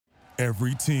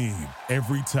Every team,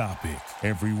 every topic,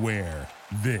 everywhere.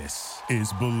 This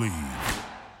is Believe.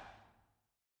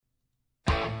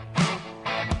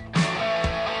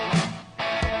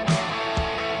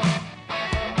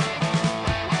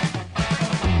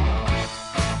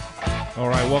 All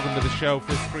right, welcome to the show,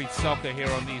 Fifth Street Soccer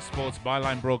here on the Sports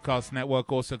Byline Broadcast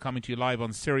Network, also coming to you live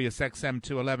on Sirius XM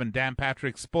 211, Dan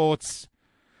Patrick Sports.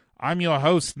 I'm your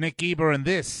host, Nick Eber, and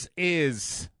this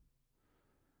is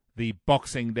the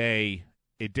Boxing Day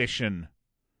edition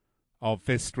of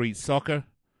Fifth Street Soccer.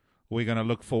 We're going to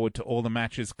look forward to all the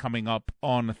matches coming up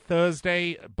on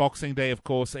Thursday. Boxing Day, of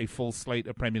course, a full slate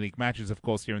of Premier League matches, of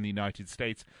course, here in the United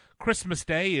States. Christmas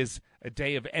Day is a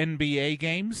day of NBA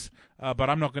games, but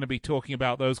I'm not going to be talking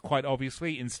about those, quite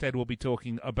obviously. Instead, we'll be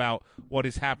talking about what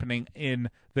is happening in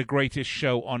the greatest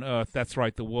show on earth. That's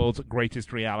right, the world's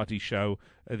greatest reality show,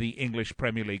 the English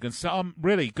Premier League. And some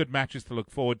really good matches to look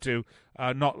forward to,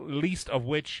 not least of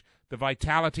which the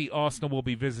Vitality Arsenal will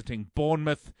be visiting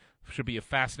Bournemouth. Should be a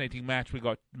fascinating match. We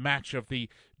got match of the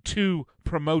two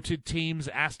promoted teams,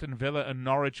 Aston Villa and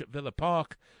Norwich at Villa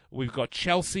Park. We've got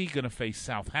Chelsea going to face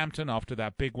Southampton after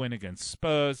that big win against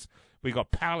Spurs. We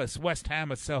got Palace, West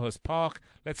Ham at Selhurst Park.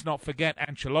 Let's not forget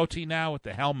Ancelotti now at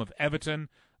the helm of Everton.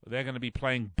 They're going to be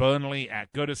playing Burnley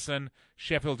at Goodison.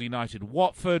 Sheffield United,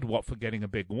 Watford. Watford getting a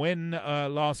big win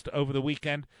over the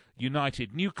weekend.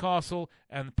 United, Newcastle,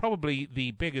 and probably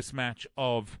the biggest match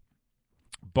of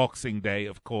Boxing Day,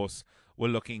 of course, we're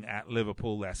looking at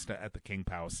Liverpool-Leicester at the King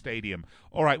Power Stadium.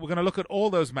 All right, we're going to look at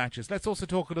all those matches. Let's also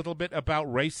talk a little bit about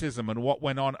racism and what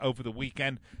went on over the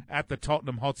weekend at the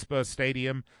Tottenham Hotspur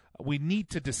Stadium. We need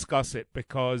to discuss it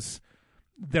because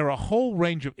there are a whole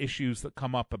range of issues that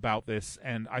come up about this,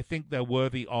 and I think they're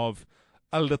worthy of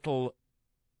a little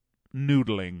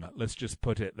noodling, let's just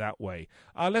put it that way.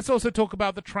 Let's also talk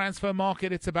about the transfer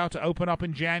market. It's about to open up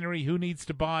in January. Who needs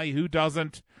to buy, who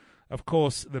doesn't? Of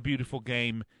course, the beautiful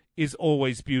game is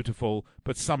always beautiful,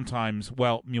 but sometimes,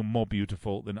 well, you're more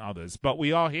beautiful than others. But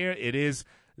we are here. It is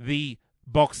the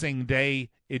Boxing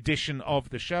Day edition of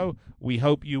the show. We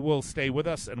hope you will stay with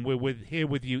us, and we're here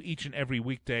with you each and every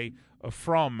weekday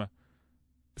from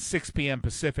 6 p.m.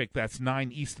 Pacific, that's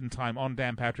 9 Eastern Time on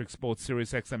Dan Patrick Sports,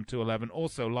 Sirius XM 211,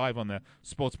 also live on the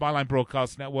Sports Byline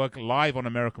Broadcast Network, live on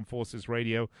American Forces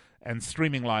Radio, and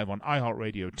streaming live on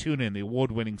iHeartRadio, TuneIn, the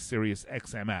award-winning Sirius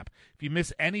XM app. If you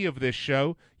miss any of this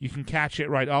show, you can catch it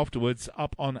right afterwards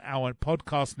up on our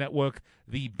podcast network,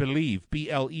 the Believe,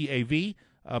 B-L-E-A-V,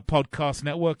 podcast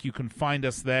network. You can find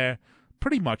us there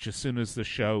pretty much as soon as the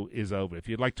show is over. If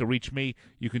you'd like to reach me,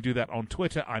 you can do that on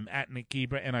Twitter. I'm at Nick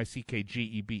Geber,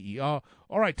 Nickgeber.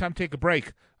 All right, time to take a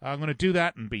break. I'm going to do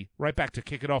that and be right back to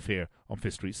kick it off here on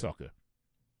Fifth Street Soccer.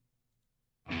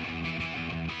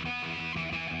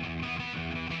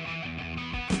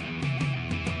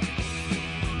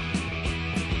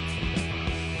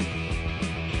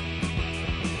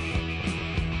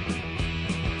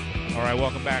 All right,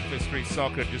 welcome back to Street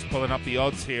Soccer. Just pulling up the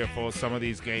odds here for some of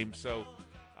these games so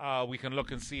we can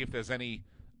look and see if there's any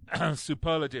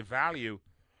superlative value,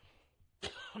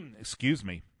 excuse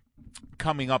me,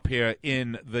 coming up here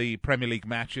in the Premier League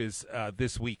matches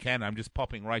this weekend. I'm just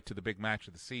popping right to the big match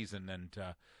of the season. And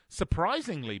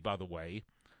surprisingly, by the way,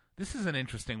 this is an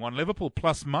interesting one. Liverpool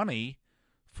plus money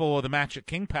for the match at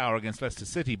King Power against Leicester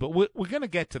City. But we're going to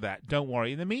get to that. Don't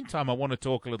worry. In the meantime, I want to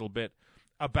talk a little bit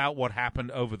about what happened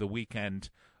over the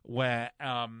weekend where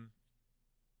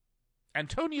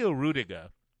Antonio Rudiger,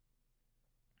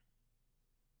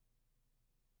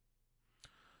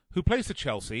 who plays for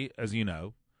Chelsea, as you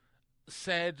know,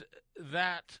 said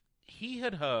that he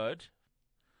had heard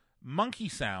monkey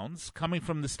sounds coming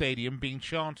from the stadium being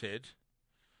chanted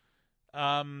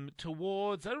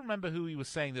towards, I don't remember who he was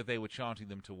saying that they were chanting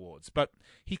them towards, but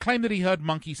he claimed that he heard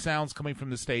monkey sounds coming from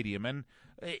the stadium, and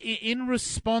in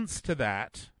response to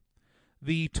that,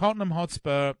 the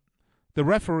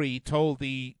referee told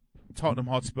the Tottenham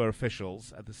Hotspur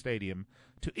officials at the stadium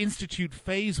to institute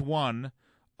phase 1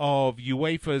 of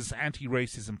UEFA's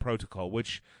anti-racism protocol,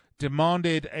 which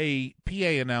demanded a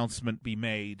PA announcement be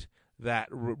made that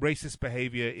racist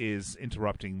behavior is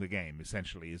interrupting the game,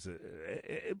 essentially, is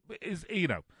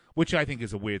which I think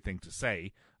is a weird thing to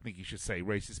say. I think you should say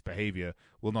racist behavior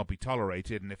will not be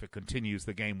tolerated, and if it continues,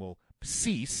 the game will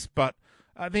cease. But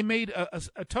they made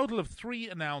a total of 3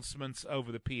 announcements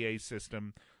over the PA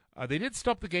system. They did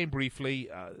stop the game briefly.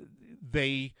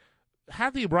 They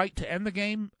had the right to end the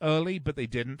game early, but they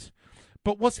didn't.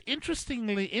 But what's interesting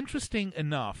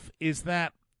enough is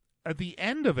that at the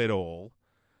end of it all,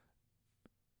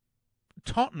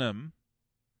 Tottenham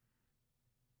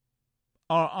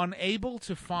are unable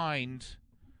to find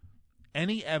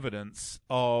any evidence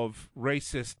of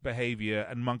racist behavior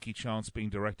and monkey chants being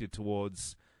directed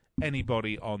towards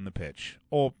anybody on the pitch,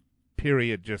 or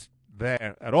period, just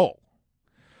there at all.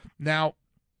 Now,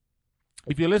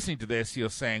 if you're listening to this, you're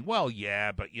saying, well,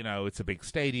 yeah, but, it's a big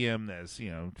stadium. There's,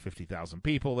 50,000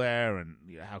 people there, and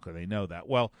how can they know that?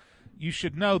 Well, you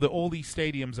should know that all these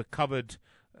stadiums are covered,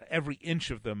 every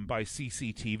inch of them, by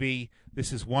CCTV.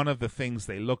 This is one of the things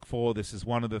they look for. This is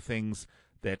one of the things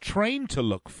they're trained to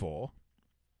look for,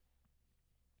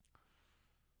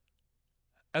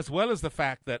 as well as the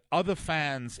fact that other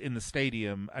fans in the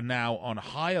stadium are now on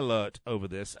high alert over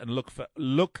this and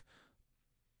look,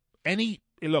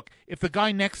 if the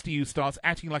guy next to you starts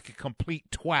acting like a complete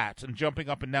twat and jumping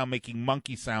up and down making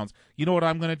monkey sounds, you know what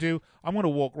I'm going to do? I'm going to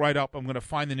walk right up, I'm going to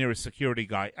find the nearest security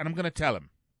guy, and I'm going to tell him.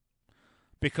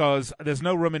 Because there's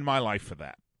no room in my life for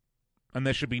that. And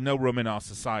there should be no room in our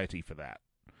society for that.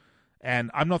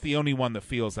 And I'm not the only one that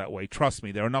feels that way. Trust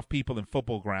me, there are enough people in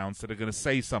football grounds that are going to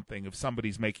say something if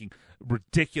somebody's making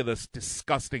ridiculous,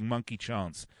 disgusting monkey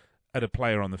chants at a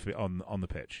player on the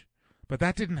pitch. But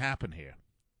that didn't happen here.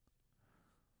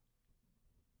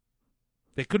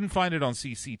 They couldn't find it on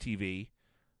CCTV.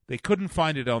 They couldn't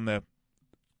find it on the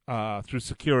through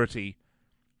security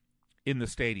in the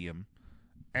stadium.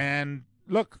 And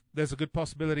look, there's a good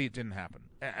possibility it didn't happen.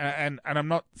 And I'm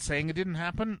not saying it didn't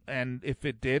happen. And if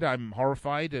it did, I'm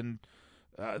horrified. And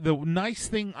the nice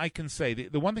thing I can say,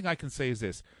 the one thing I can say is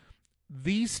this.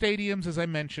 These stadiums, as I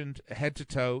mentioned, head to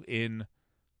toe in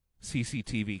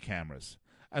CCTV cameras.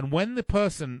 And when the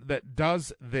person that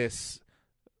does this,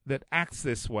 that acts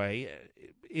this way,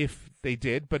 if they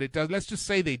did, but it does, let's just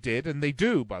say they did, and they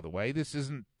do, by the way. This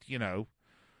isn't,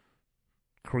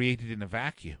 created in a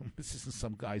vacuum. This isn't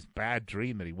some guy's bad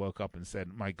dream that he woke up and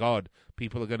said, my God,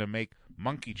 people are going to make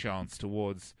monkey chants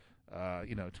towards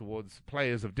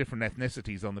players of different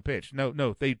ethnicities on the pitch.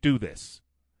 No, they do this.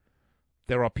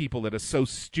 There are people that are so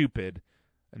stupid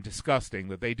and disgusting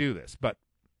that they do this, but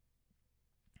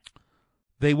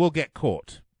they will get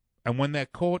caught. And when they're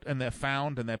caught and they're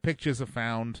found and their pictures are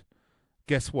found,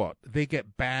 guess what? They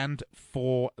get banned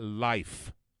for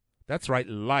life. That's right,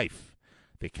 life.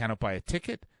 They cannot buy a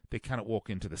ticket. They cannot walk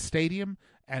into the stadium.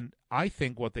 And I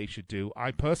think what they should do,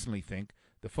 I personally think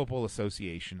the Football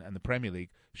Association and the Premier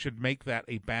League should make that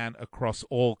a ban across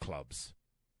all clubs.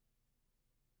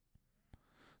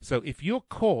 So if you're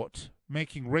caught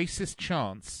making racist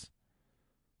chants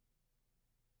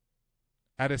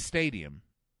at a stadium,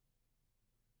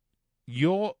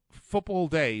 your football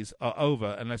days are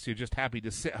over unless you're just happy to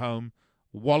sit home,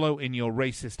 wallow in your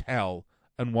racist hell,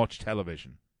 and watch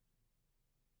television.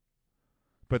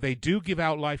 But they do give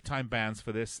out lifetime bans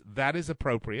for this. That is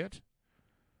appropriate.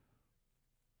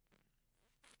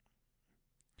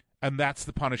 And that's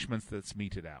the punishment that's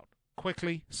meted out.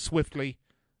 Quickly, swiftly,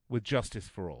 with justice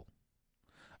for all.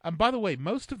 And by the way,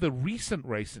 most of the recent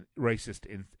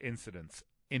racist incidents,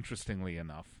 interestingly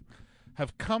enough,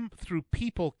 have come through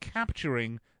people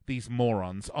capturing these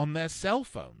morons on their cell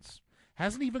phones.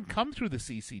 Hasn't even come through the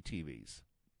CCTVs.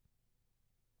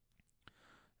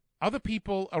 Other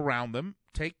people around them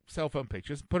take cell phone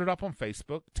pictures, put it up on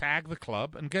Facebook, tag the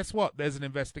club, and guess what? There's an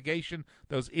investigation.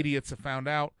 Those idiots are found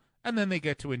out, and then they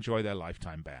get to enjoy their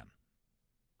lifetime ban.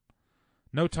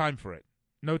 No time for it.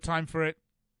 No time for it.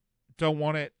 Don't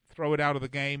want it. Throw it out of the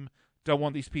game. Don't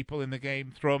want these people in the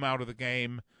game. Throw them out of the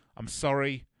game. I'm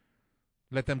sorry.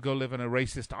 Let them go live on a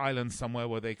racist island somewhere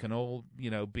where they can all,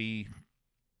 be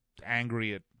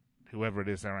angry at whoever it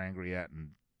is they're angry at,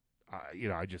 and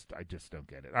I just don't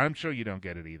get it. I'm sure you don't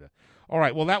get it either. All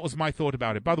right, well, that was my thought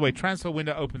about it. By the way, transfer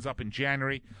window opens up in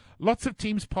January. Lots of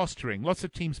teams posturing.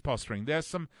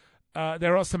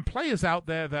 There are some players out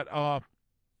there that are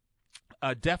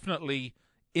definitely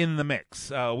in the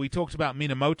mix. We talked about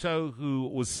Minamoto, who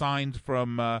was signed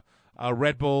from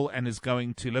Red Bull and is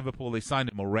going to Liverpool. They signed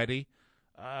him already.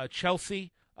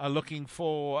 Chelsea are looking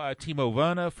for Timo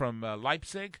Werner from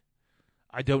Leipzig.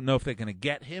 I don't know if they're going to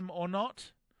get him or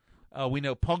not. We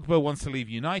know Pogba wants to leave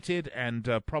United and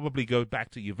probably go back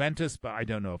to Juventus, but I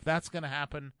don't know if that's going to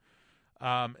happen.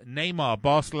 Neymar,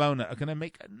 Barcelona are going to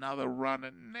make another run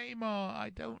at Neymar.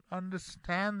 I don't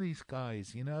understand these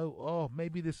guys,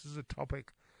 maybe this is a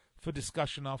topic for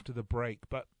discussion after the break,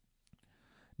 but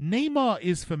Neymar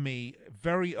is, for me, a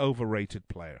very overrated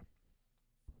player.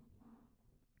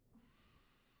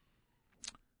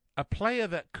 A player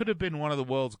that could have been one of the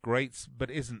world's greats, but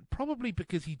isn't, probably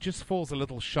because he just falls a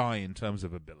little shy in terms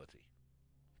of ability.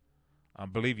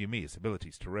 Believe you me, his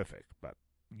ability's terrific, but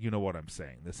you know what I'm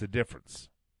saying. There's a difference.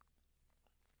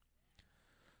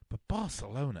 But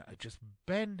Barcelona are just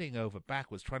bending over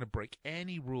backwards, trying to break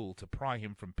any rule to pry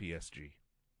him from PSG.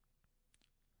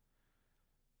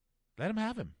 Let him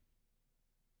have him.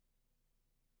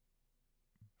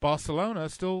 Barcelona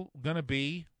is still going to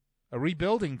be a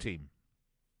rebuilding team.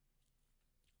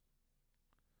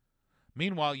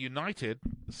 Meanwhile, United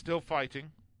still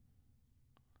fighting,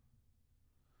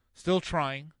 still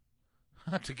trying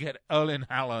to get Erling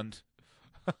Haaland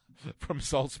from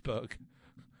Salzburg.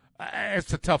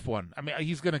 It's a tough one. I mean,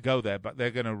 he's going to go there, but they're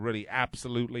going to really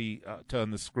absolutely turn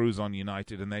the screws on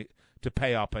United and to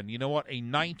pay up. And you know what? A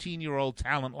 19-year-old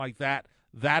talent like that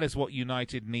is what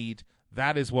United need.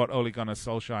 That is what Ole Gunnar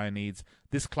Solskjaer needs.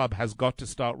 This club has got to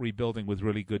start rebuilding with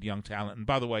really good young talent. And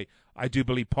by the way, I do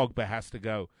believe Pogba has to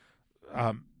go.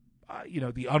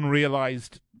 The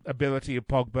unrealized ability of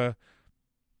Pogba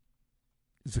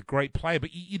is a great player,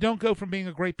 but you don't go from being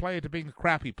a great player to being a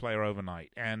crappy player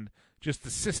overnight. And just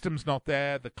the system's not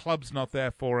there, the club's not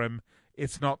there for him.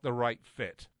 It's not the right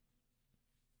fit.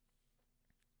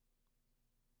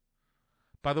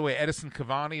 By the way, Edison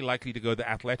Cavani likely to go to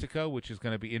Atletico, which is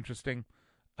going to be interesting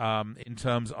in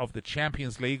terms of the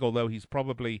Champions League, although he's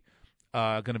probably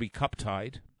going to be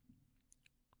cup-tied.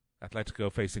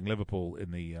 Atletico facing Liverpool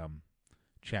in the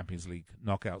Champions League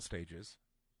knockout stages.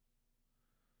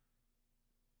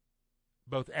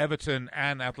 Both Everton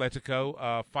and Atletico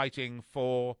are fighting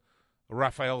for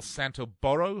Rafael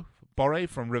Borré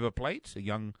from River Plate, a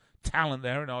young talent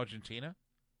there in Argentina.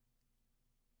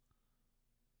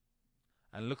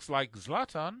 And looks like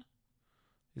Zlatan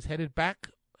is headed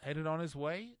on his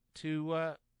way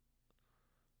to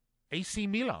AC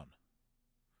Milan,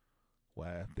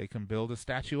 where they can build a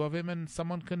statue of him and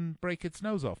someone can break its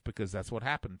nose off, because that's what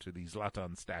happened to the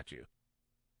Zlatan statue.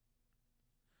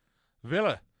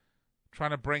 Villa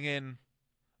trying to bring in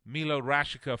Milo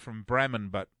Rashica from Bremen,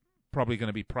 but probably going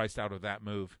to be priced out of that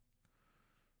move.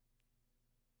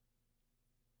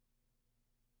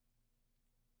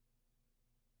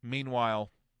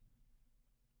 Meanwhile,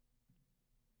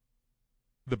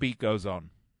 the beat goes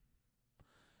on.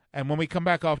 And when we come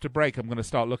back after break, I'm going to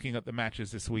start looking at the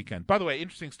matches this weekend. By the way,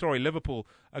 interesting story. Liverpool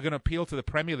are going to appeal to the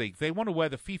Premier League. They want to wear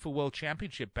the FIFA World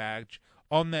Championship badge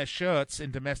on their shirts in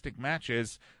domestic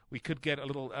matches. We could get a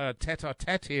little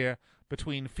tete-a-tete here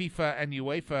between FIFA and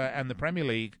UEFA and the Premier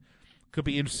League. Could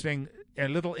be interesting. A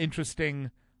little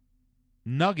interesting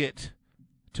nugget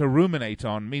to ruminate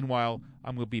on. Meanwhile,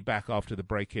 I'm going to be back after the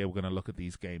break here. We're going to look at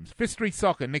these games. Fifth Street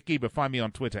Soccer, Nick Geber. Find me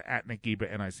on Twitter at Nick Geber,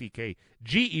 Nickgeber.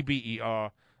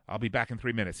 I'll be back in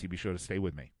 3 minutes. You be sure to stay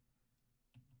with me.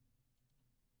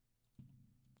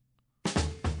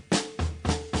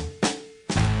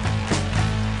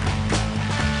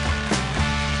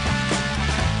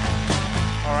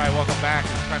 All right, welcome back.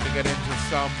 It's time to get into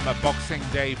some Boxing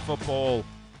Day football.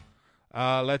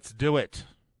 Let's do it,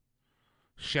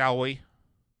 shall we?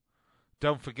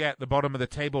 Don't forget, the bottom of the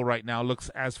table right now looks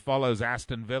as follows.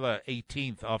 Aston Villa,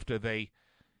 18th, after they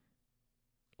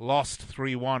lost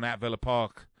 3-1 at Villa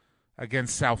Park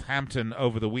against Southampton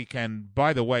over the weekend.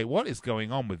 By the way, what is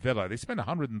going on with Villa? They spent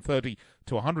 130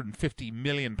 to 150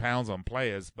 million pounds on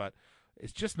players, but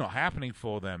it's just not happening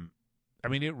for them. I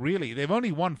mean, they've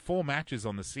only won 4 matches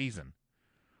on the season.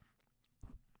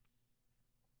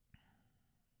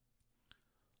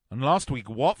 And last week,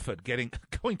 Watford going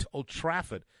to Old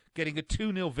Trafford, getting a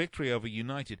 2-0 victory over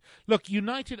United. Look,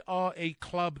 United are a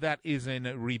club that is in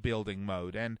a rebuilding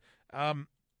mode. And,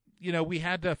 we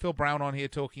had Phil Brown on here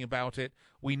talking about it.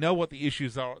 We know what the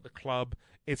issues are at the club.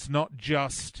 It's not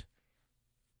just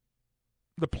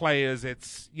the players.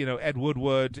 It's, Ed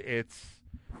Woodward. It's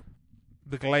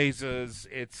the Glazers.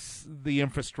 It's the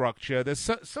infrastructure. There's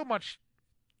so much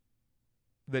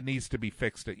that needs to be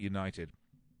fixed at United.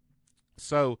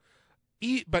 So,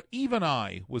 but even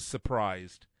I was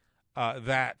surprised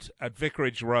that at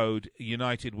Vicarage Road,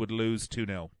 United would lose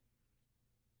 2-0.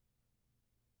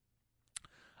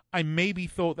 I maybe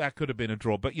thought that could have been a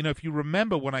draw. But, if you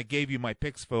remember when I gave you my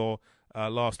picks for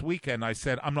last weekend, I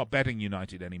said I'm not betting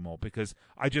United anymore because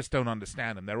I just don't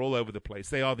understand them. They're all over the place.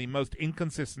 They are the most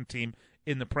inconsistent team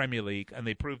in the Premier League, and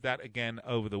they proved that again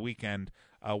over the weekend.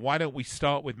 Why don't we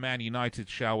start with Man United,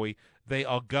 shall we? They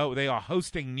are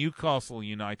hosting Newcastle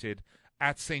United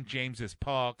at St. James's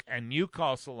Park, and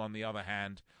Newcastle, on the other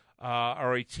hand,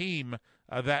 are a team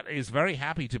that is very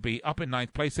happy to be up in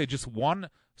 9th place. They're just one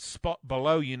spot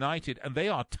below United, and they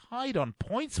are tied on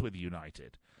points with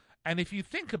United. And if you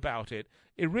think about it,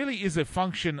 it really is a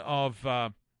function of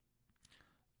a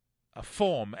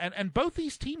form. And both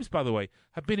these teams, by the way,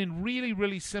 have been in really,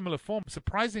 really similar form.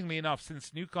 Surprisingly enough,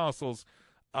 since Newcastle's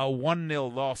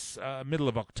 1-0 loss middle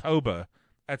of October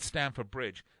at Stamford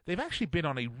Bridge, they've actually been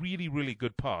on a really, really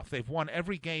good path. They've won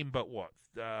every game but what?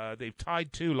 They've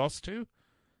tied 2, lost 2,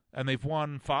 and they've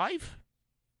won 5.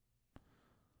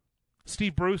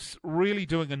 Steve Bruce really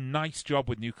doing a nice job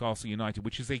with Newcastle United,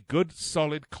 which is a good,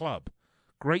 solid club.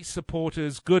 Great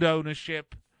supporters, good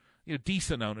ownership,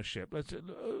 decent ownership.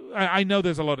 I know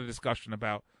there's a lot of discussion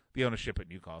about the ownership at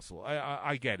Newcastle.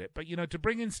 I get it. But, to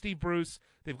bring in Steve Bruce,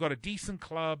 they've got a decent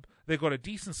club. They've got a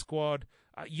decent squad.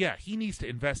 He needs to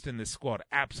invest in this squad,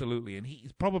 absolutely. And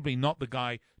he's probably not the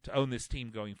guy to own this team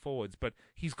going forwards. But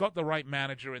he's got the right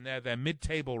manager in there. They're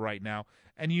mid-table right now.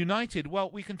 And United, well,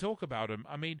 we can talk about them.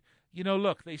 I mean,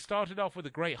 look, they started off with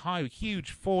a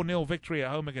huge 4-0 victory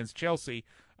at home against Chelsea.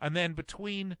 And then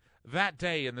between that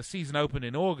day and the season open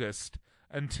in August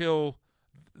until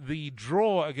the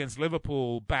draw against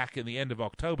Liverpool back in the end of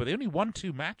October, they only won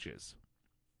 2 matches.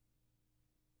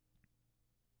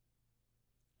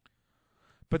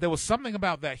 But there was something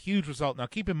about that huge result. Now,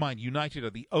 keep in mind, United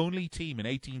are the only team in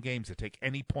 18 games to take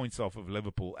any points off of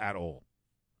Liverpool at all.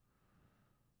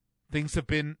 Things have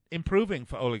been improving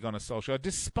for Ole Gunnar Solskjaer,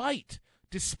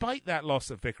 despite that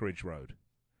loss at Vicarage Road.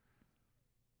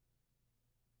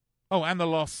 Oh, and the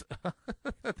loss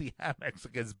at the Amex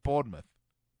against Bournemouth.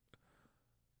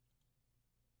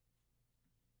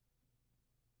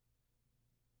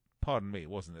 Pardon me, it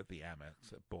wasn't at the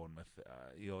Amex at Bournemouth.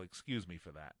 You'll excuse me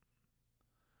for that.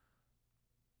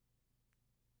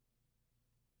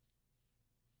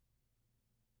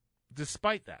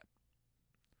 Despite that,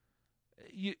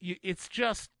 it's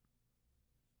just,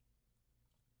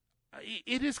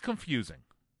 it is confusing.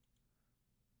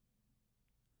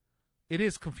 It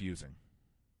is confusing.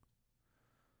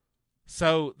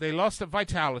 So they lost at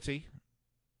Vitality.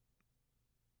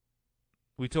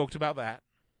 We talked about that.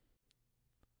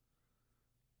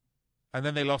 And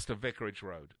then they lost at Vicarage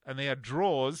Road. And they had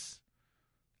draws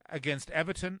against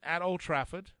Everton at Old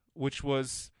Trafford, which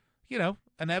was,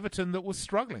 an Everton that was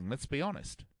struggling, let's be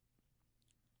honest.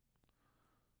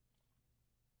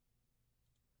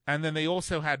 And then they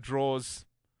also had draws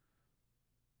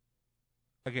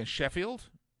against Sheffield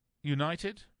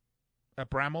United at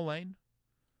Bramall Lane.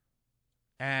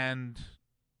 And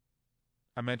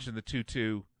I mentioned the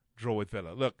 2-2 draw with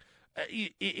Villa. Look,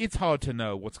 it's hard to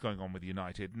know what's going on with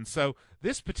United. And so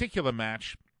this particular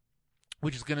match,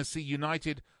 which is going to see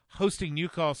United hosting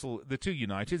Newcastle, the two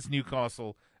Uniteds,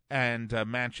 Newcastle and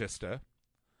Manchester,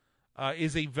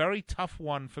 is a very tough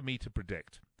one for me to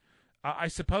predict. I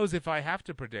suppose if I have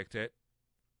to predict it,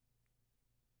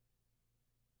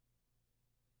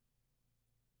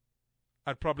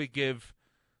 I'd probably give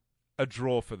a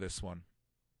draw for this one.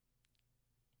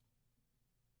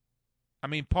 I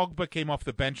mean, Pogba came off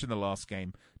the bench in the last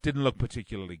game. Didn't look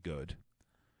particularly good.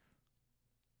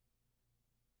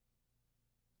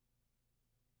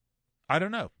 I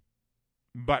don't know.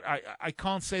 But I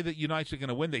can't say that United are going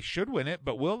to win. They should win it,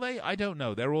 but will they? I don't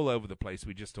know. They're all over the place.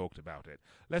 We just talked about it.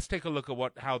 Let's take a look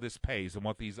at how this pays and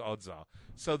what these odds are.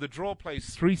 So the draw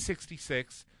plays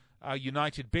 366.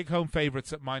 United, big home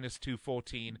favorites at minus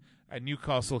 214. And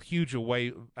Newcastle, huge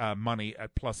away money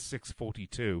at plus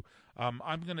 642.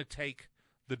 I'm going to take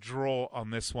the draw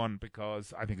on this one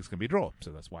because I think it's going to be a draw.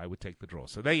 So that's why I would take the draw.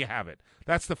 So there you have it.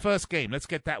 That's the first game. Let's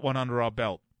get that one under our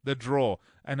belt. The draw.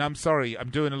 And I'm sorry, I'm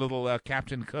doing a little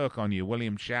Captain Kirk on you,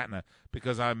 William Shatner,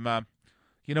 because I'm,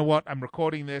 you know what, I'm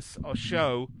recording this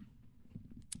show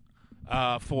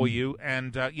for you,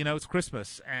 and, it's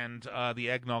Christmas, and the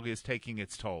eggnog is taking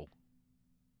its toll.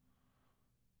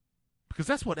 Because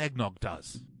that's what eggnog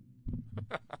does.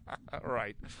 All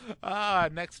right.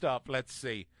 Next up, let's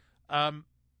see.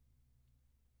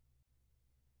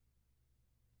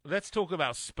 Let's talk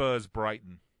about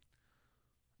Spurs-Brighton.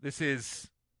 This is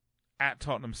at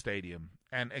Tottenham Stadium.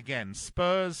 And again,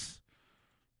 Spurs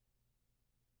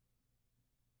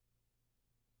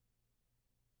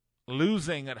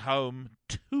losing at home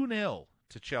 2-0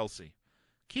 to Chelsea.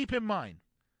 Keep in mind,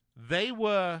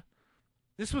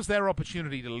 this was their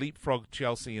opportunity to leapfrog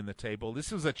Chelsea in the table.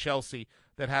 This was a Chelsea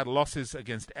that had losses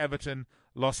against Everton,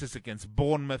 losses against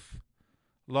Bournemouth,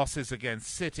 losses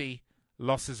against City,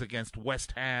 losses against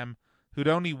West Ham, who'd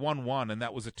only won one, and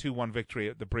that was a 2-1 victory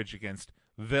at the Bridge against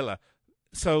Villa.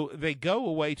 So they go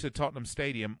away to Tottenham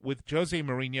Stadium with Jose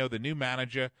Mourinho, the new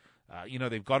manager.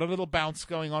 They've got a little bounce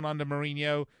going on under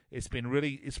Mourinho. It's been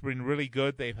really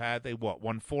good. They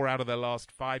won 4 out of their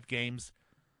last 5 games,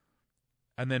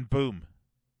 and then boom,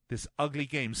 this ugly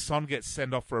game. Son gets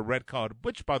sent off for a red card,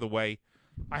 which, by the way,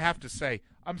 I have to say,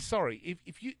 I'm sorry.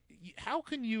 How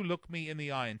can you look me in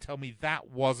the eye and tell me that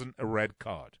wasn't a red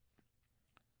card?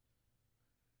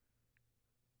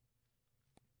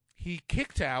 He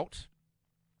kicked out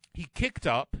He kicked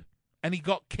up and he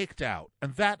got kicked out,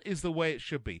 and that is the way it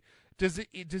should be. Does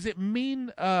it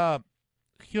mean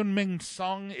Hyun-Min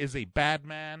Song is a bad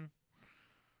man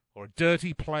or a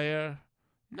dirty player?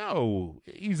 No,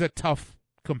 he's a tough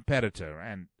competitor,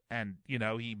 and you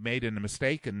know, he made a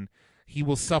mistake and he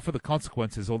will suffer the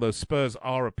consequences. Although Spurs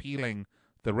are appealing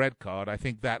the red card, I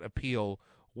think that appeal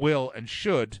will and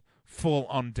should fall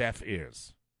on deaf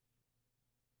ears.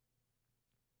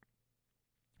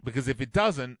 Because if it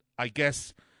doesn't, I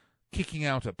guess kicking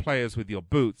out at players with your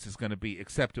boots is going to be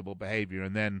acceptable behavior,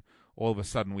 and then all of a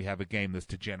sudden we have a game that's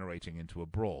degenerating into a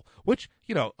brawl, which,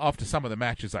 you know, after some of the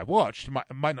matches I've watched,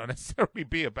 might not necessarily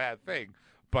be a bad thing,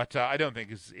 but I don't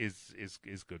think is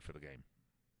good for the game.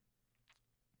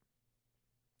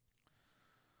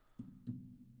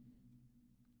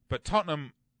 But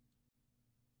Tottenham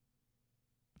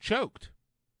choked,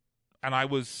 and I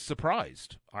was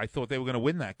surprised. I thought they were going to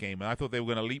win that game, and I thought they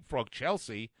were going to leapfrog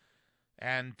Chelsea.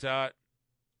 And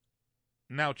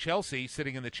now Chelsea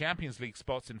sitting in the Champions League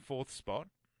spots in 4th spot.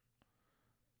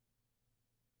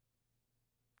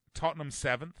 Tottenham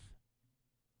 7th.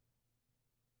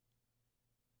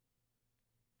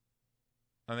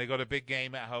 And they got a big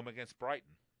game at home against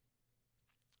Brighton.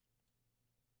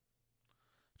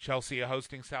 Chelsea are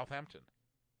hosting Southampton.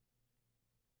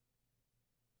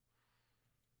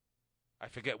 I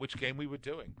forget which game we were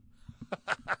doing.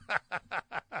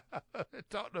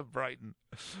 Tottenham Brighton.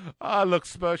 Look,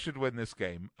 Spurs should win this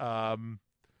game. I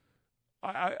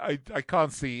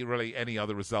can't see really any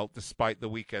other result despite the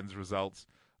weekend's results,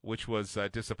 which was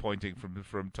disappointing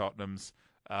from Tottenham's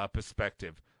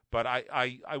perspective. But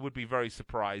I would be very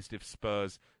surprised if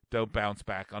Spurs don't bounce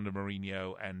back under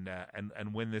Mourinho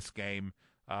and win this game.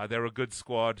 They're a good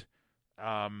squad.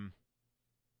 And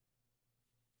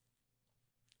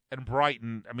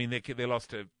Brighton, I mean, they lost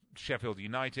to Sheffield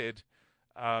United.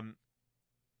 I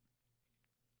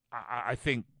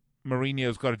think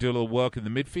Mourinho's got to do a little work in the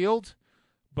midfield,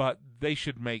 but they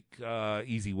should make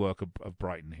easy work of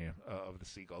Brighton here, of the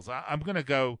Seagulls. I'm going to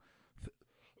go...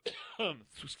 I'm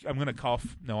going to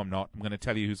cough. No, I'm not. I'm going to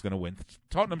tell you who's going to win.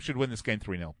 Tottenham should win this game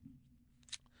 3-0.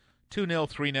 2-0,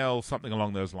 3-0, something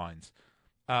along those lines.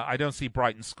 I don't see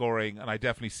Brighton scoring, and I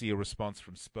definitely see a response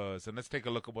from Spurs. And let's take a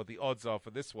look at what the odds are for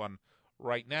this one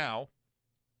right now.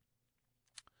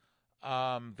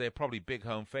 They're probably big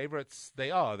home favorites.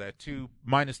 They are. They're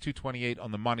minus 228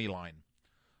 on the money line.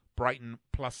 Brighton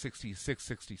plus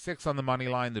 66 on the money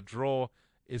line. The draw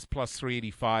is plus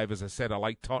 385. As I said, I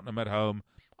like Tottenham at home.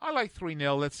 I like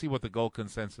 3-0. Let's see what the goal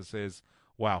consensus is.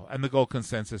 Wow, and the goal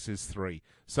consensus is 3.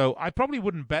 So I probably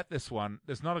wouldn't bet this one.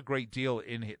 There's not a great deal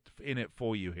in it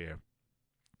for you here.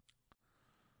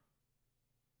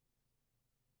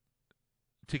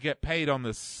 To get paid on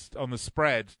the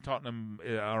spread, Tottenham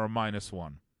are a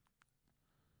 -1,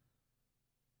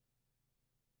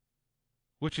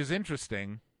 which is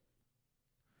interesting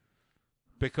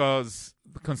because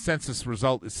the consensus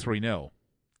result is 3-0.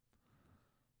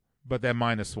 But they're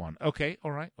 -1. Okay,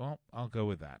 all right. Well, I'll go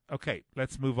with that. Okay,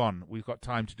 let's move on. We've got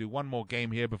time to do one more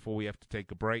game here before we have to take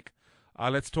a break.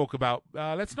 Let's talk about,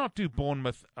 let's not do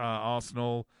Bournemouth,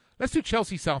 Arsenal. Let's do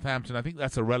Chelsea, Southampton. I think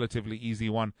that's a relatively easy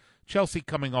one. Chelsea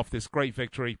coming off this great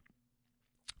victory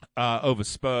over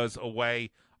Spurs away.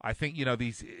 I think, you know,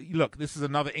 this is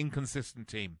another inconsistent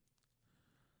team.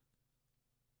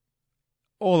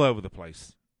 All over the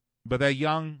place. But they're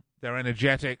young. They're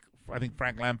energetic. I think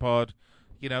Frank Lampard,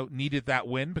 needed that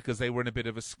win because they were in a bit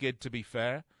of a skid, to be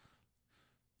fair.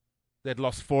 They'd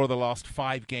lost 4 of the last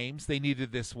 5 games. They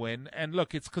needed this win. And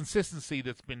look, it's consistency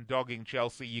that's been dogging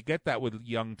Chelsea. You get that with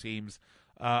young teams.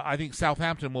 I think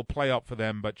Southampton will play up for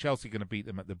them, but Chelsea are going to beat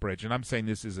them at the Bridge. And I'm saying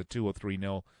this is a 2 or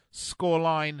 3-0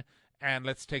 scoreline. And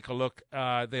let's take a look.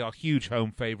 They are huge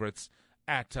home favorites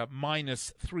at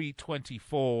minus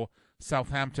 324.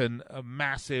 Southampton, a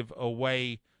massive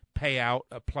away payout,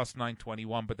 a plus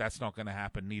 921, but that's not going to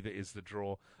happen. Neither is the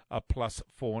draw, a plus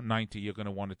 490. You're going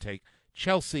to want to take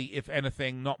Chelsea, if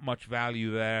anything, not much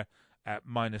value there at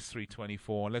minus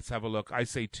 324. Let's have a look. I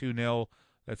say 2-0.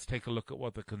 Let's take a look at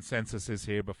what the consensus is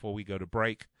here before we go to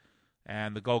break.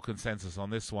 And the goal consensus on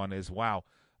this one is,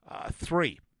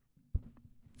 3.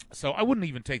 So I wouldn't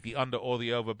even take the under or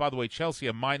the over. By the way, Chelsea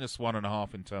are minus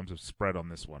 1.5 in terms of spread on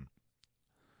this one.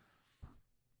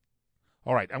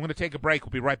 All right, I'm going to take a break.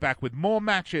 We'll be right back with more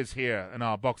matches here in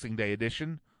our Boxing Day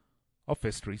edition of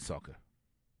Fifth Street Soccer.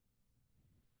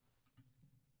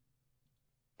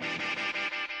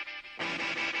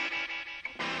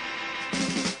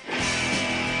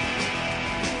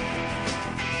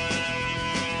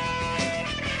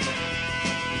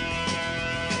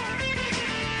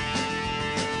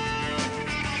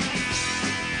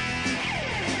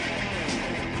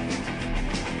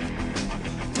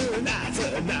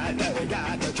 All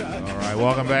right,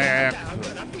 welcome back.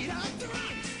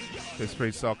 Fifth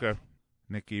Street Soccer.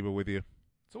 Nick Geber with you.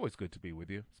 It's always good to be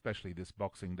with you, especially this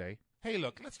Boxing Day. Hey,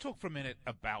 look, let's talk for a minute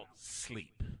about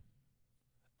sleep.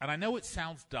 And I know it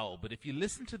sounds dull, but if you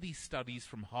listen to these studies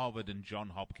from Harvard and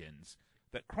Johns Hopkins,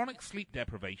 that chronic sleep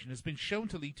deprivation has been shown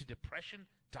to lead to depression,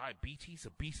 diabetes,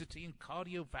 obesity, and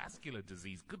cardiovascular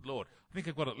disease. Good Lord, I think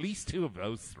I've got at least 2 of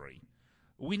those 3.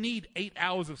 We need 8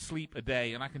 hours of sleep a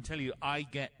day, and I can tell you I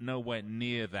get nowhere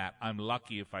near that. I'm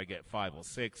lucky if I get 5 or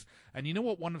 6. And you know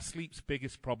what one of sleep's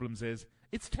biggest problems is?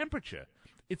 It's temperature.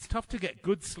 It's tough to get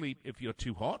good sleep if you're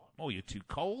too hot or you're too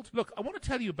cold. Look, I want to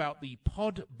tell you about the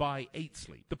Pod by 8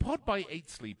 Sleep. The Pod by 8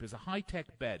 Sleep is a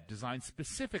high-tech bed designed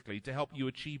specifically to help you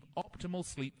achieve optimal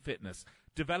sleep fitness,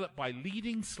 developed by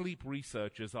leading sleep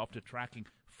researchers after tracking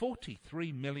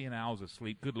 43 million hours of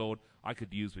sleep. Good Lord, I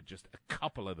could use with just a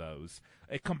couple of those.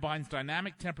 It combines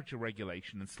dynamic temperature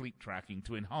regulation and sleep tracking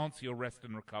to enhance your rest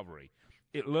and recovery.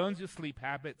 It learns your sleep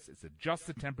habits. It adjusts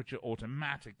the temperature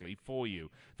automatically for you.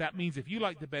 That means if you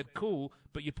like the bed cool,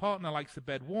 but your partner likes the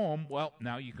bed warm, well,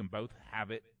 now you can both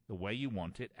have it the way you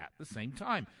want it at the same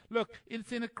time. Look,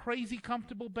 it's in a crazy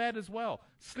comfortable bed as well.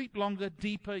 Sleep longer,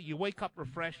 deeper, you wake up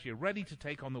refreshed, you're ready to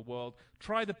take on the world.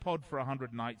 Try the Pod for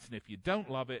 100 nights, and if you don't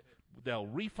love it, they'll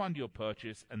refund your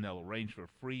purchase and they'll arrange for a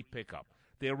free pickup.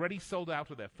 They already sold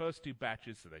out of their first 2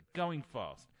 batches, so they're going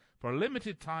fast. For a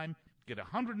limited time, get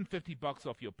 $150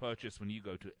 off your purchase when you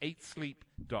go to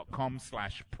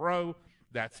 8sleep.com/pro.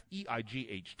 That's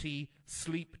EIGHT,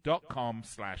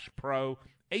 sleep.com/pro.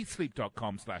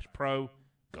 8sleep.com/pro.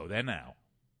 Go there now.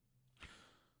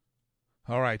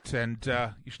 All right, and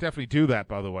you should definitely do that,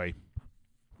 by the way.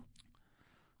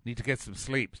 Need to get some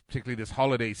sleep, particularly this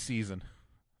holiday season.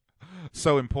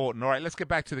 So important. All right, let's get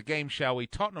back to the game, shall we?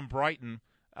 Tottenham-Brighton.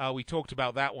 We talked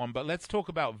about that one, but let's talk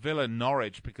about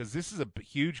Villa-Norwich, because this is a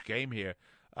huge game here.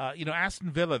 Aston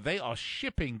Villa, they are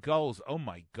shipping goals. Oh,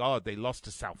 my God, they lost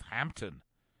to Southampton.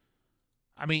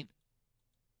 I mean,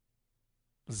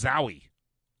 Zowie.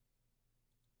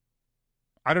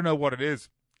 I don't know what it is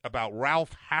about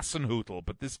Ralph Hasenhüttl,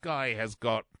 but this guy has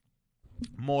got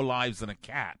more lives than a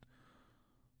cat.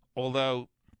 Although,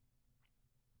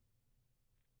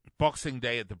 Boxing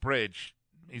Day at the Bridge,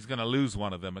 he's going to lose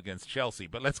one of them against Chelsea.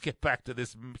 But let's get back to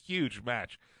this huge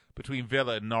match between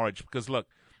Villa and Norwich. Because, look,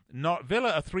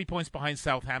 Villa are 3 points behind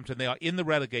Southampton. They are in the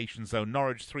relegation zone.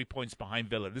 Norwich 3 points behind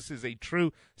Villa. This is a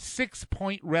true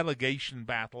 6-point relegation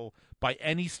battle by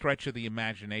any stretch of the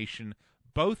imagination.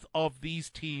 Both of these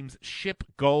teams ship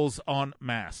goals en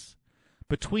masse.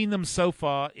 Between them so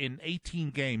far in 18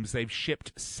 games, they've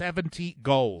shipped 70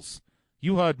 goals.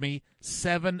 You heard me,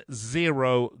 70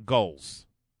 goals.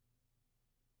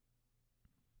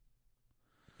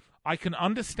 I can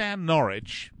understand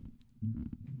Norwich,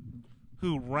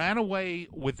 who ran away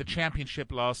with the championship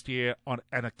last year on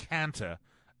a canter,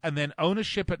 and then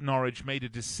ownership at Norwich made a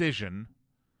decision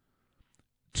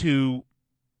to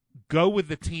go with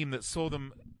the team that saw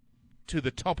them to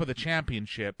the top of the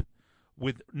championship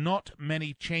with not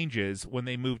many changes when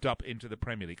they moved up into the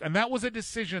Premier League. And that was a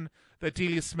decision that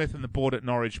Delia Smith and the board at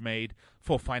Norwich made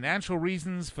for financial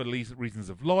reasons, for reasons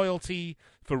of loyalty,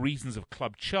 for reasons of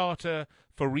club charter,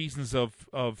 for reasons of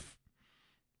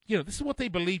this is what they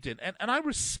believed in. And I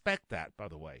respect that, by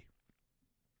the way.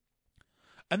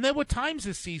 And there were times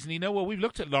this season, where we've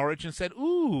looked at Norwich and said,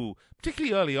 ooh,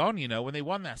 particularly early on, when they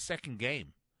won that second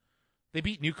game. They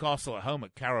beat Newcastle at home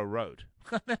at Carrow Road.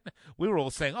 We were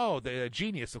all saying, oh, they're a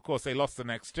genius. Of course, they lost the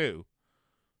next 2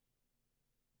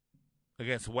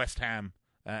 against West Ham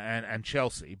and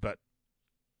Chelsea. But,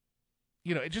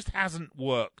 it just hasn't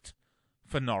worked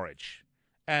for Norwich.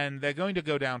 And they're going to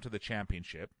go down to the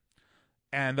championship.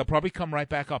 And they'll probably come right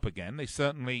back up again. They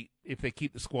certainly, if they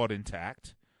keep the squad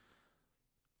intact.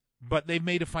 But they've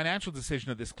made a financial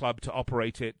decision at this club to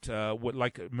operate it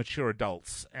like mature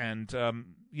adults. And,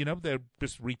 they're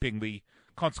just reaping the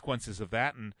consequences of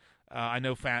that. And I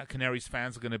know Canaries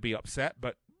fans are going to be upset,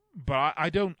 but I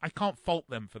can't fault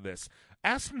them for this.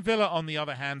 Aston Villa, on the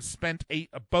other hand, spent a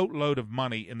boatload of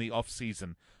money in the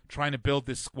off-season trying to build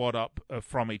this squad up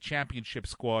from a championship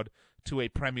squad to a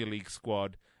Premier League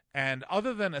squad. And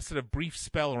other than a sort of brief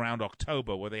spell around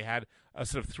October where they had a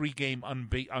sort of 3-game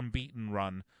unbeaten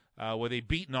run, where they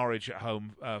beat Norwich at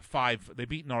home they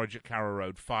beat Norwich at Carrow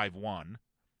Road 5-1.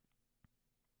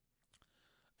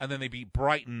 And then they beat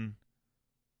Brighton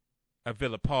at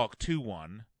Villa Park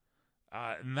 2-1.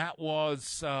 And that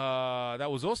was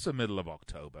also middle of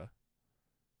October.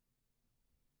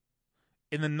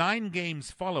 In the 9 games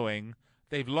following,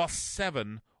 they've lost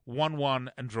 7, won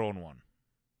 1, and drawn 1.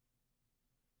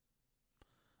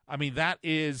 I mean, that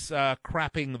is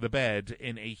crapping the bed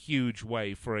in a huge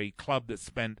way for a club that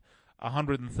spent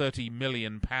 £130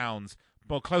 million,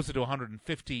 well, closer to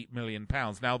 £150 million.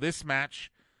 Now, this match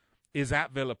is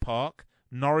at Villa Park.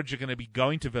 Norwich are going to be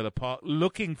going to Villa Park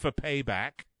looking for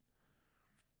payback.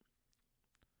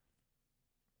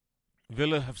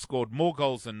 Villa have scored more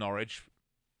goals than Norwich,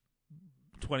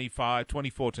 24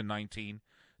 to 19.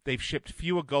 They've shipped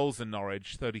fewer goals than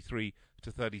Norwich, 33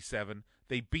 to 37.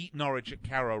 They beat Norwich at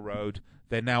Carrow Road.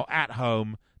 They're now at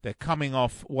home. They're coming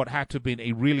off what had to have been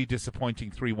a really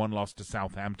disappointing 3-1 loss to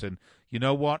Southampton. You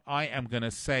know what? I am going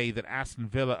to say that Aston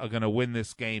Villa are going to win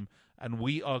this game, and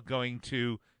we are going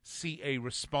to see a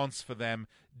response for them.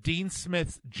 Dean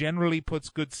Smith generally puts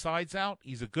good sides out.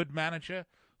 He's a good manager.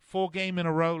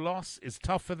 4-game-in-a-row loss is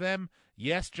tough for them.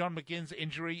 Yes, John McGinn's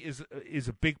injury is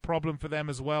a big problem for them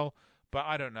as well. But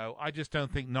I don't know. I just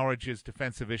don't think Norwich's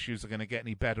defensive issues are going to get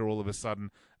any better all of a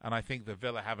sudden. And I think the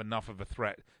Villa have enough of a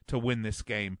threat to win this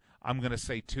game. I'm going to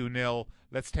say 2-0.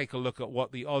 Let's take a look at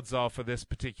what the odds are for this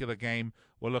particular game.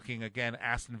 We're looking again,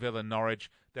 Aston Villa, Norwich.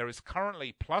 There is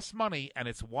currently plus money, and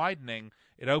it's widening.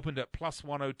 It opened at plus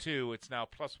 102. It's now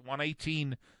plus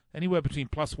 118, anywhere between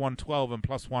plus 112 and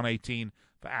plus 118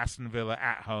 for Aston Villa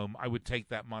at home. I would take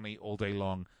that money all day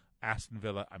long. Aston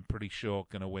Villa, I'm pretty sure,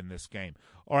 going to win this game.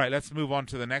 All right, let's move on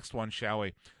to the next one, shall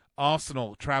we?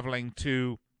 Arsenal traveling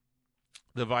to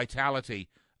the Vitality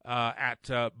at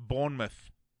Bournemouth.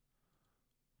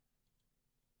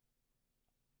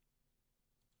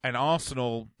 And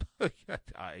Arsenal,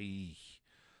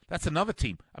 that's another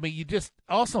team. I mean,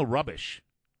 Arsenal rubbish.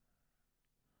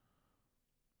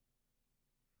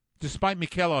 Despite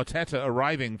Mikel Arteta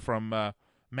arriving from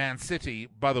Man City,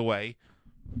 by the way,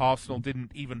 Arsenal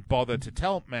didn't even bother to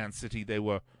tell Man City they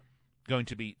were going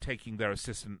to be taking their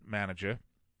assistant manager.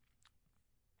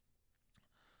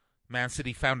 Man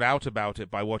City found out about it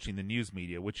by watching the news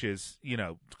media, which is,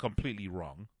 completely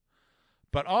wrong.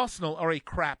 But Arsenal are a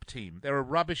crap team. They're a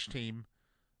rubbish team.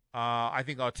 I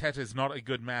think Arteta is not a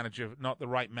good manager, not the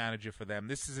right manager for them.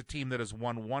 This is a team that has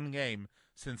won one game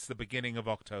since the beginning of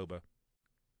October.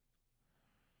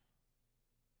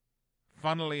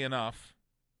 Funnily enough,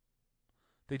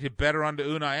 they did better under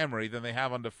Unai Emery than they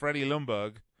have under Freddie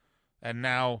Ljungberg and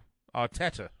now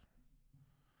Arteta.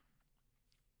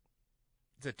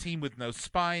 It's a team with no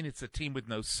spine. It's a team with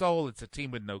no soul. It's a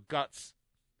team with no guts.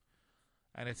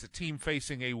 And it's a team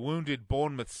facing a wounded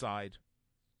Bournemouth side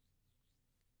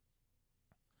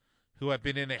who have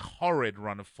been in a horrid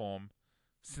run of form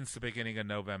since the beginning of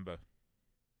November.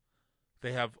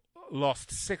 They have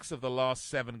lost 6 of the last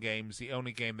 7 games. The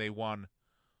only game they won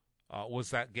was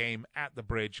that game at the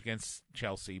Bridge against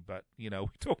Chelsea. But, we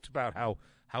talked about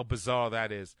how bizarre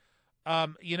that is.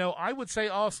 I would say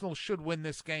Arsenal should win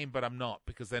this game, but I'm not,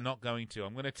 because they're not going to.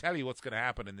 I'm going to tell you what's going to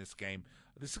happen in this game.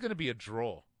 This is going to be a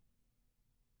draw.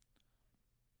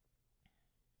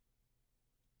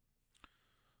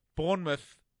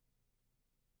 Bournemouth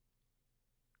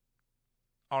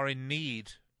are in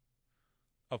need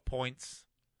of points.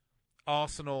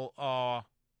 Arsenal are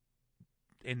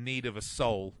in need of a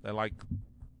soul. They're like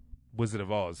Wizard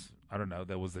of Oz. I don't know.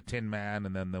 There was the Tin Man,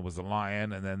 and then there was the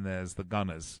Lion, and then there's the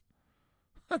Gunners.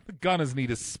 The Gunners need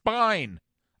a spine,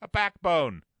 a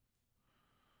backbone.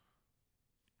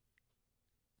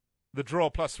 The draw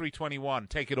plus 321.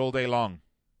 Take it all day long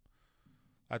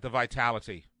at the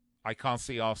Vitality. I can't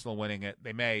see Arsenal winning it.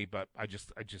 They may, but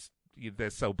they're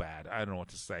so bad. I don't know what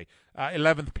to say.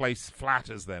 11th place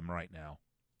flatters them right now.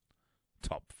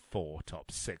 Top 4,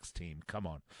 top 6 team. Come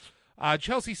on.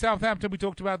 Chelsea, Southampton, we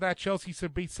talked about that. Chelsea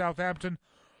beat Southampton.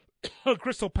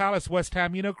 Crystal Palace, West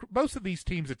Ham. Most of these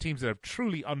teams are teams that have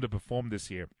truly underperformed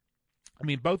this year. I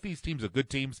mean, both these teams are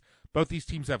good teams. Both these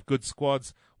teams have good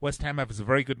squads. West Ham has a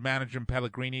very good manager in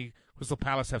Pellegrini. Crystal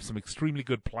Palace have some extremely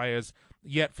good players.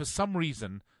 Yet, for some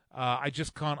reason, I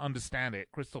just can't understand it.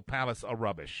 Crystal Palace are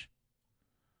rubbish.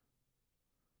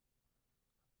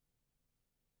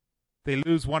 They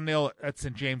lose 1-0 at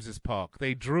St. James's Park.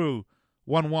 They drew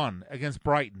 1-1 against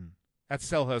Brighton at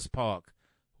Selhurst Park.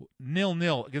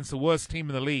 0-0 against the worst team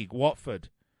in the league, Watford,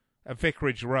 at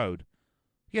Vicarage Road.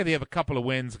 Yeah, they have a couple of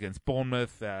wins against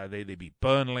Bournemouth. They beat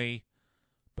Burnley.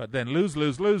 But then lose,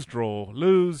 draw,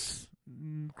 lose.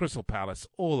 Crystal Palace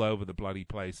all over the bloody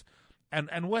place.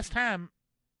 And West Ham,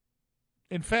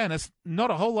 in fairness,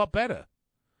 not a whole lot better.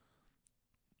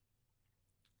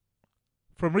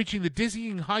 From reaching the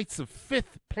dizzying heights of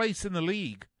 5th place in the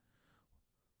league,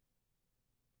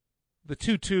 the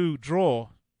 2-2 draw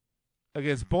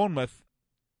against Bournemouth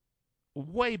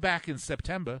way back in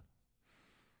September.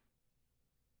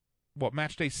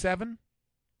 Match day 7?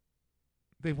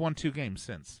 They've won 2 games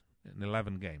since. in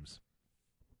 11 games.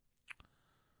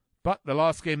 But the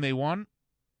last game they won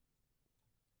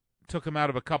took them out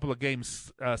of a couple of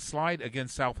games slide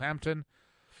against Southampton.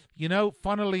 You know,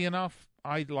 funnily enough,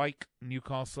 I like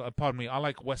I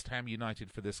like West Ham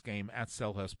United for this game at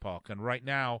Selhurst Park. And right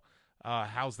now,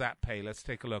 how's that pay? Let's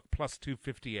take a look. Plus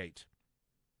 258.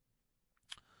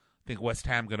 I think West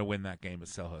Ham going to win that game at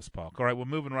Selhurst Park. All right, we're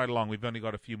moving right along. We've only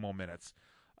got a few more minutes.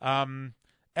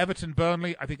 Everton,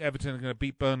 Burnley. I think Everton are going to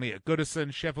beat Burnley at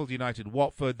Goodison. Sheffield United,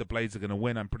 Watford. The Blades are going to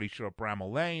win, I'm pretty sure, at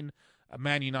Bramall Lane.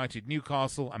 Man United,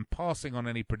 Newcastle. I'm passing on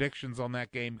any predictions on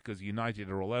that game because United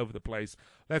are all over the place.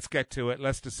 Let's get to it.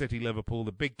 Leicester City, Liverpool,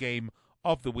 the big game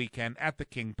of the weekend at the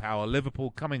King Power. Liverpool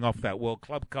coming off that World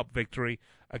Club Cup victory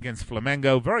against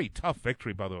Flamengo. Very tough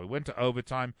victory, by the way. Went to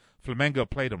overtime. Flamengo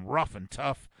played them rough and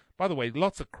tough. By the way,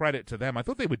 lots of credit to them. I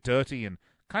thought they were dirty and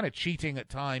kind of cheating at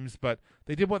times, but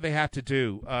they did what they had to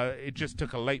do. It just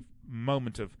took a late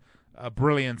moment of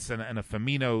brilliance and a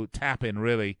Firmino tap-in,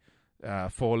 really,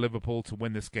 for Liverpool to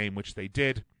win this game, which they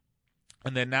did.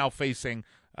 And they're now facing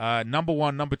number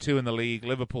 1, number 2 in the league,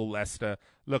 Liverpool-Leicester.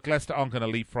 Look, Leicester aren't going to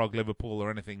leapfrog Liverpool or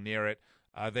anything near it.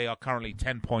 They are currently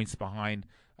 10 points behind.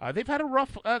 They've had a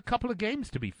rough couple of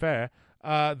games, to be fair.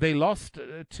 They lost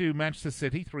to Manchester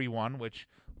City 3-1, which,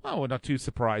 well, we're not too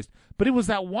surprised. But it was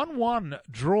that 1-1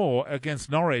 draw against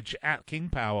Norwich at King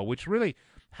Power, which really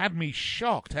had me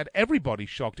shocked, had everybody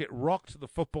shocked. It rocked the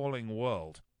footballing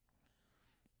world.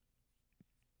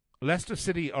 Leicester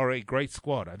City are a great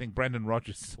squad. I think Brendan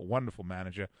Rodgers is a wonderful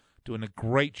manager, doing a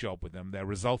great job with them. Their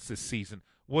results this season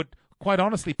would, quite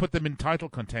honestly, put them in title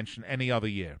contention any other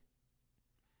year.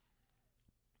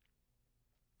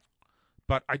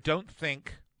 But I don't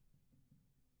think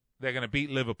they're going to beat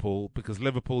Liverpool because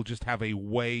Liverpool just have a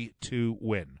way to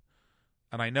win.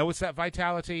 And I know it's that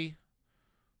vitality,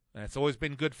 and it's always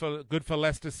been good for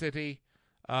Leicester City.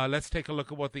 Let's take a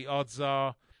look at what the odds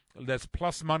are. There's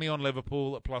plus money on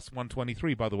Liverpool at plus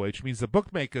 123, by the way, which means the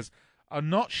bookmakers are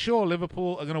not sure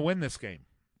Liverpool are going to win this game.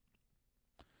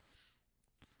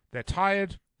 They're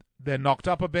tired. They're knocked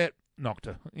up a bit. I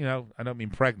don't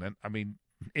mean pregnant. I mean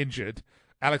injured.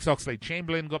 Alex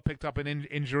Oxlade-Chamberlain got picked up an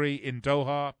injury in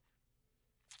Doha.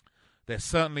 They're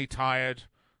certainly tired.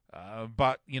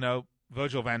 But,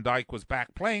 Virgil van Dijk was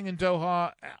back playing in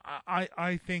Doha.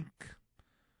 I think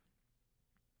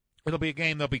it'll be a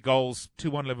game. There'll be goals.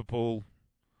 2-1 Liverpool.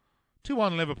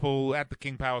 2-1 Liverpool at the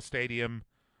King Power Stadium.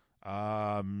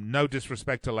 No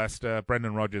disrespect to Leicester.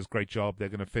 Brendan Rodgers, great job. They're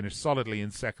going to finish solidly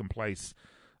in second place.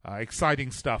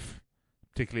 Exciting stuff,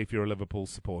 particularly if you're a Liverpool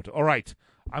supporter. All right,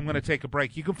 I'm going to take a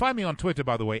break. You can find me on Twitter,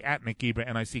 by the way, at Nick Geber,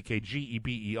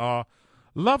 Nickgeber.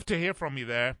 Love to hear from you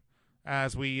there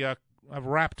as we have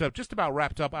just about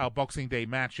wrapped up our Boxing Day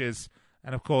matches.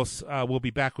 And, of course, we'll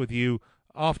be back with you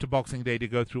after Boxing Day to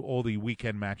go through all the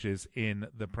weekend matches in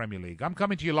the Premier League. I'm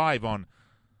coming to you live on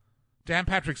Dan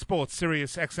Patrick Sports,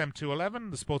 Sirius XM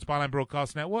 211, the Sports Byline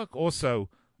Broadcast Network, also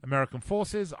American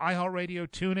Forces, iHeartRadio,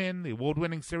 TuneIn, the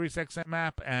award-winning Sirius XM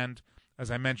app, and, as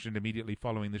I mentioned immediately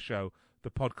following the show, the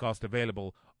podcast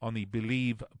available on the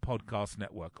Believe Podcast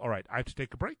Network. All right, I have to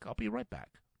take a break. I'll be right back.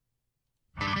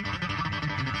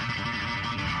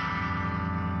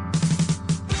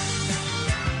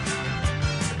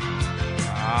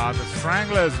 The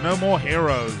Stranglers, No More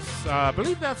Heroes. I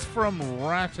believe that's from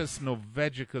Rattus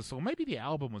Norvegicus, or maybe the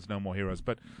album was No More Heroes,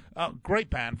 but great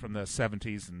band from the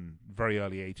 70s and very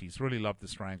early 80s. Really loved the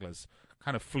Stranglers.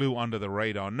 Kind of flew under the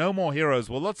radar. No More Heroes.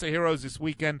 Well, lots of heroes this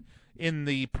weekend in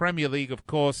the Premier League, of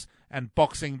course, and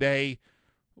Boxing Day,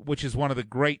 which is one of the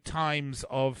great times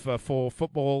for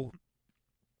football.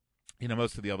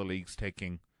 Most of the other leagues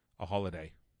taking a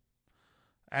holiday.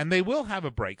 And they will have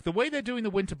a break. The way they're doing the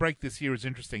winter break this year is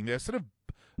interesting. They're sort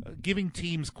of giving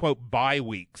teams, quote, bye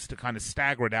weeks to kind of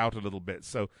stagger it out a little bit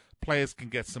so players can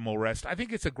get some more rest. I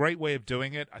think it's a great way of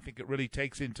doing it. I think it really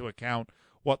takes into account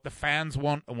what the fans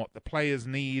want and what the players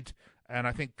need. And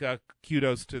I think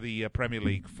kudos to the Premier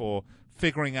League for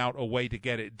figuring out a way to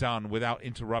get it done without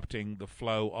interrupting the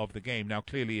flow of the game. Now,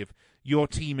 clearly, if your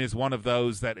team is one of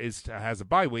those that has a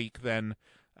bye week, then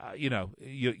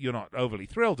you're not overly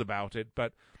thrilled about it.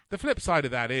 But the flip side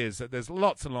of that is that there's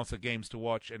lots and lots of games to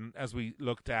watch. And as we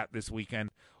looked at this weekend,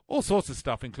 all sorts of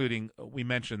stuff, including we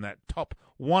mentioned that top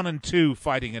 1 and 2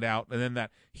 fighting it out, and then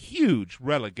that huge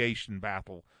relegation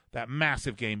battle, that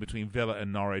massive game between Villa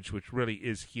and Norwich, which really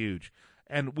is huge.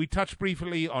 And we touched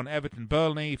briefly on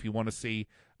Everton-Burnley. If you want to see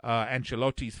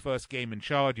Ancelotti's first game in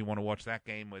charge, you want to watch that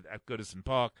game at Goodison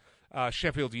Park.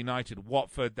 Sheffield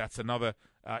United-Watford, that's another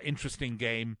interesting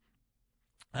game.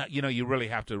 You really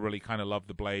have to really kind of love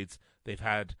the Blades. They've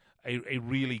had a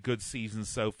really good season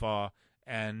so far,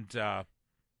 And, at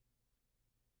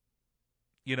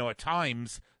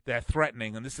times they're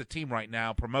threatening, and this is a team right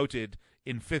now promoted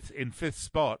in fifth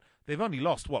spot. They've only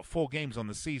lost, 4 games on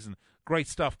the season. Great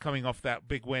stuff coming off that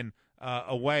big win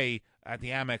away at the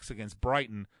Amex against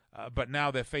Brighton. But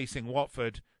now they're facing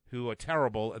Watford, who are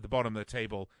terrible at the bottom of the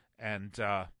table, and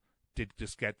did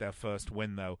just get their first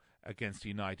win, though, against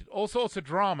United. All sorts of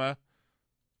drama.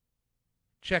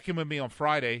 Check in with me on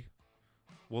Friday.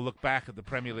 We'll look back at the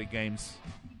Premier League games,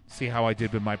 see how I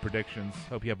did with my predictions.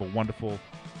 Hope you have a wonderful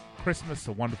Christmas,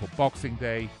 a wonderful Boxing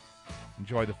Day.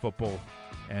 Enjoy the football,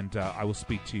 and I will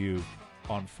speak to you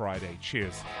on Friday.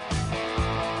 Cheers.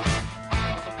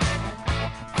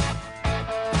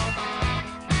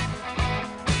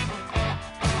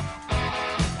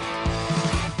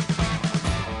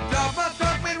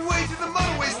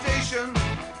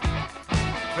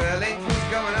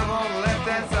 Coming up on the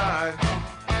left-hand side.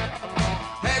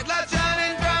 Headlights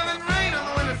shining, driving rain on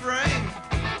the window frame.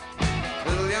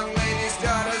 Little young lady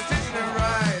started stitching her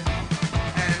ride.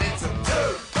 And it's a 2,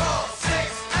 4,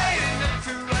 6, 8, ain't never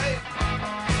too late.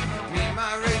 Me and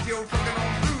my radio trucking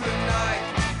on through the night.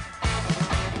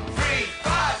 3,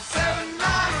 5, 7,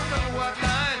 9, remember what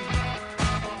line?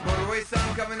 Motorway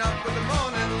sun coming up with the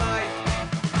morning light.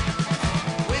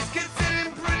 Whiskey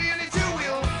sitting pretty in a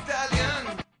two-wheel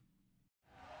stallion.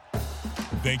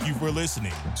 Thank you for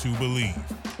listening to Believe.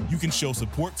 You can show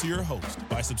support to your host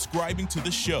by subscribing to the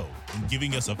show and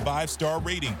giving us a 5-star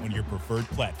rating on your preferred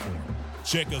platform.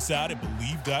 Check us out at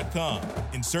Believe.com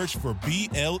and search for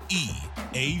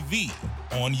BLEAV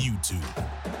on YouTube.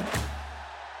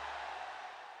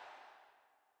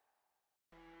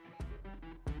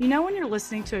 You know when you're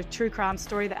listening to a true crime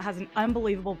story that has an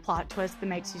unbelievable plot twist that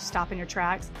makes you stop in your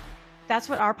tracks? That's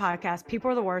what our podcast, People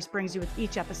Are the Worst, brings you with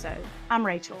each episode. I'm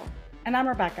Rachel. And I'm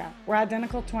Rebecca. We're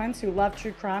identical twins who love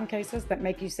true crime cases that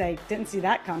make you say, didn't see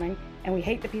that coming, and we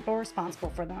hate the people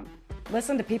responsible for them.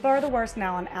 Listen to People Are the Worst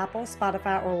now on Apple,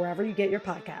 Spotify, or wherever you get your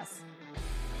podcasts.